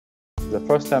The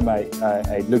first time I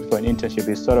looked for an internship,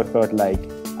 it sort of felt like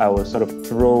I was sort of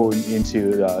thrown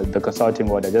into the consulting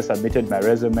world. I just submitted my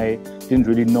resume, didn't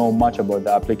really know much about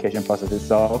the application process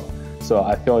itself, so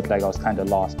I felt like I was kind of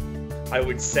lost. I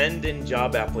would send in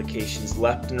job applications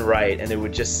left and right, and it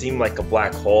would just seem like a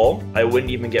black hole. I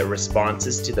wouldn't even get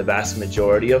responses to the vast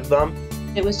majority of them.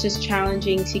 It was just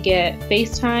challenging to get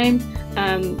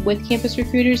FaceTime with campus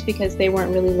recruiters because they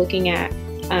weren't really looking at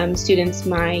students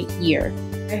my year.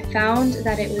 I found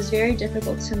that it was very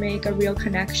difficult to make a real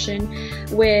connection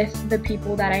with the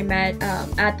people that I met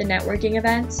at the networking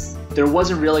events. There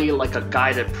wasn't really like a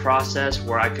guided process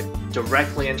where I could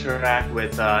directly interact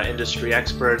with industry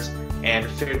experts and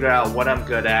figure out what I'm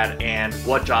good at and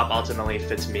what job ultimately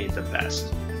fits me the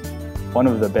best. One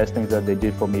of the best things that they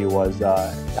did for me was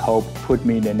help put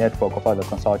me in a network of other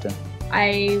consultants.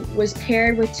 I was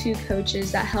paired with two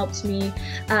coaches that helped me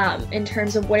in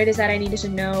terms of what it is that I needed to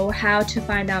know, how to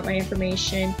find out my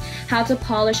information, how to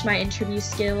polish my interview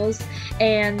skills,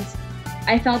 and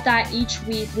I felt that each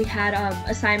week we had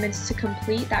assignments to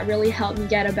complete that really helped me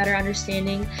get a better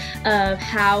understanding of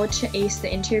how to ace the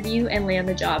interview and land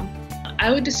the job. I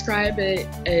would describe it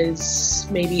as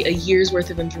maybe a year's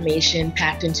worth of information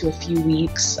packed into a few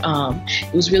weeks.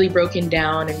 It was really broken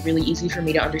down and really easy for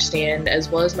me to understand, as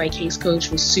well as my case coach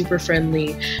was super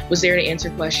friendly, was there to answer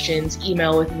questions,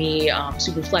 email with me,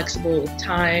 super flexible with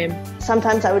time.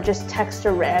 Sometimes I would just text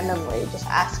her randomly, just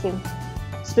asking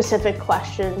specific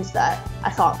questions that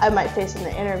I thought I might face in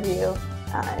the interview,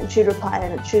 and she'd reply,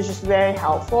 and she was just very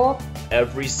helpful.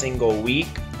 Every single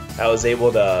week, I was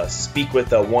able to speak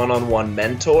with a one-on-one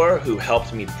mentor who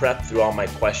helped me prep through all my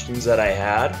questions that I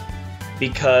had,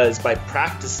 because by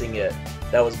practicing it,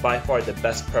 that was by far the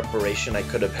best preparation I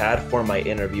could have had for my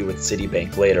interview with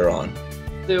Citibank later on.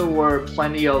 There were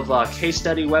plenty of case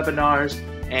study webinars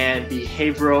and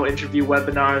behavioral interview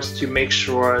webinars to make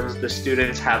sure the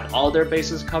students have all their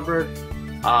bases covered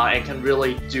and can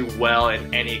really do well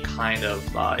in any kind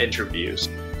of interviews.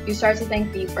 You start to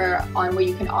think deeper on what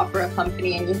you can offer a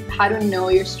company and how to know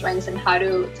your strengths and how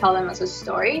to tell them as a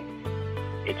story.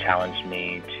 It challenged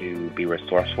me to be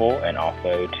resourceful and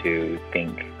also to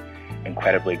think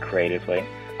incredibly creatively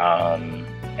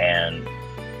and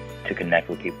to connect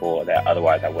with people that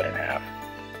otherwise I wouldn't have.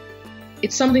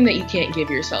 It's something that you can't give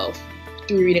yourself.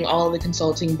 Through reading all of the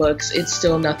consulting books, it's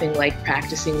still nothing like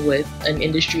practicing with an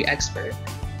industry expert.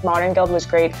 ModernGuild was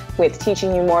great with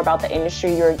teaching you more about the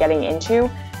industry you're getting into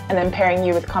and then pairing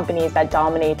you with companies that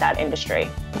dominate that industry.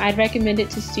 I'd recommend it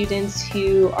to students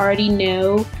who already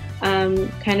know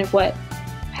kind of what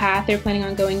path they're planning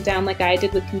on going down, like I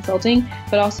did with consulting,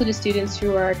 but also to students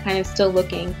who are kind of still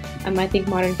looking. I think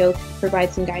ModernGuild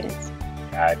provides some guidance.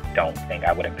 I don't think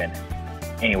I would have been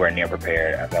anywhere near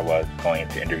prepared as I was going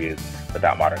into interviews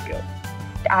without ModernGuild.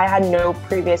 I had no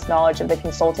previous knowledge of the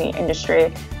consulting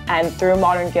industry, and through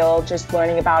ModernGuild, just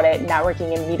learning about it,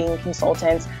 networking and meeting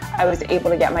consultants, I was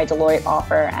able to get my Deloitte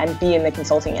offer and be in the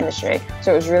consulting industry.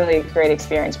 So it was really a great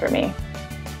experience for me.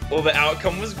 Well, the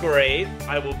outcome was great.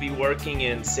 I will be working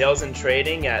in sales and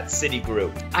trading at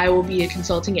Citigroup. I will be a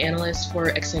consulting analyst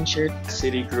for Accenture.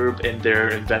 Citigroup in their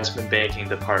investment banking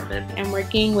department. I'm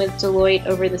working with Deloitte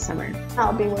over the summer.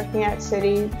 I'll be working at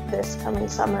Citi this coming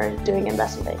summer doing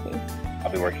investment banking.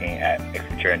 I'll be working at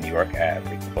Accenture in New York as a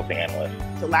consulting analyst.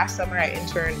 So last summer I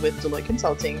interned with Deloitte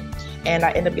Consulting, and I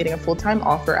ended up getting a full-time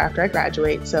offer after I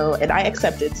graduate. And I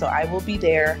accepted, so I will be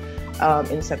there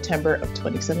in September of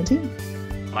 2017.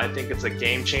 I think it's a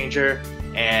game changer,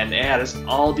 and it has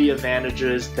all the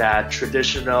advantages that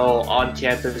traditional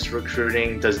on-campus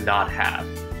recruiting does not have.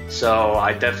 So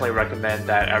I definitely recommend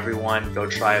that everyone go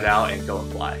try it out and go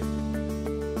apply.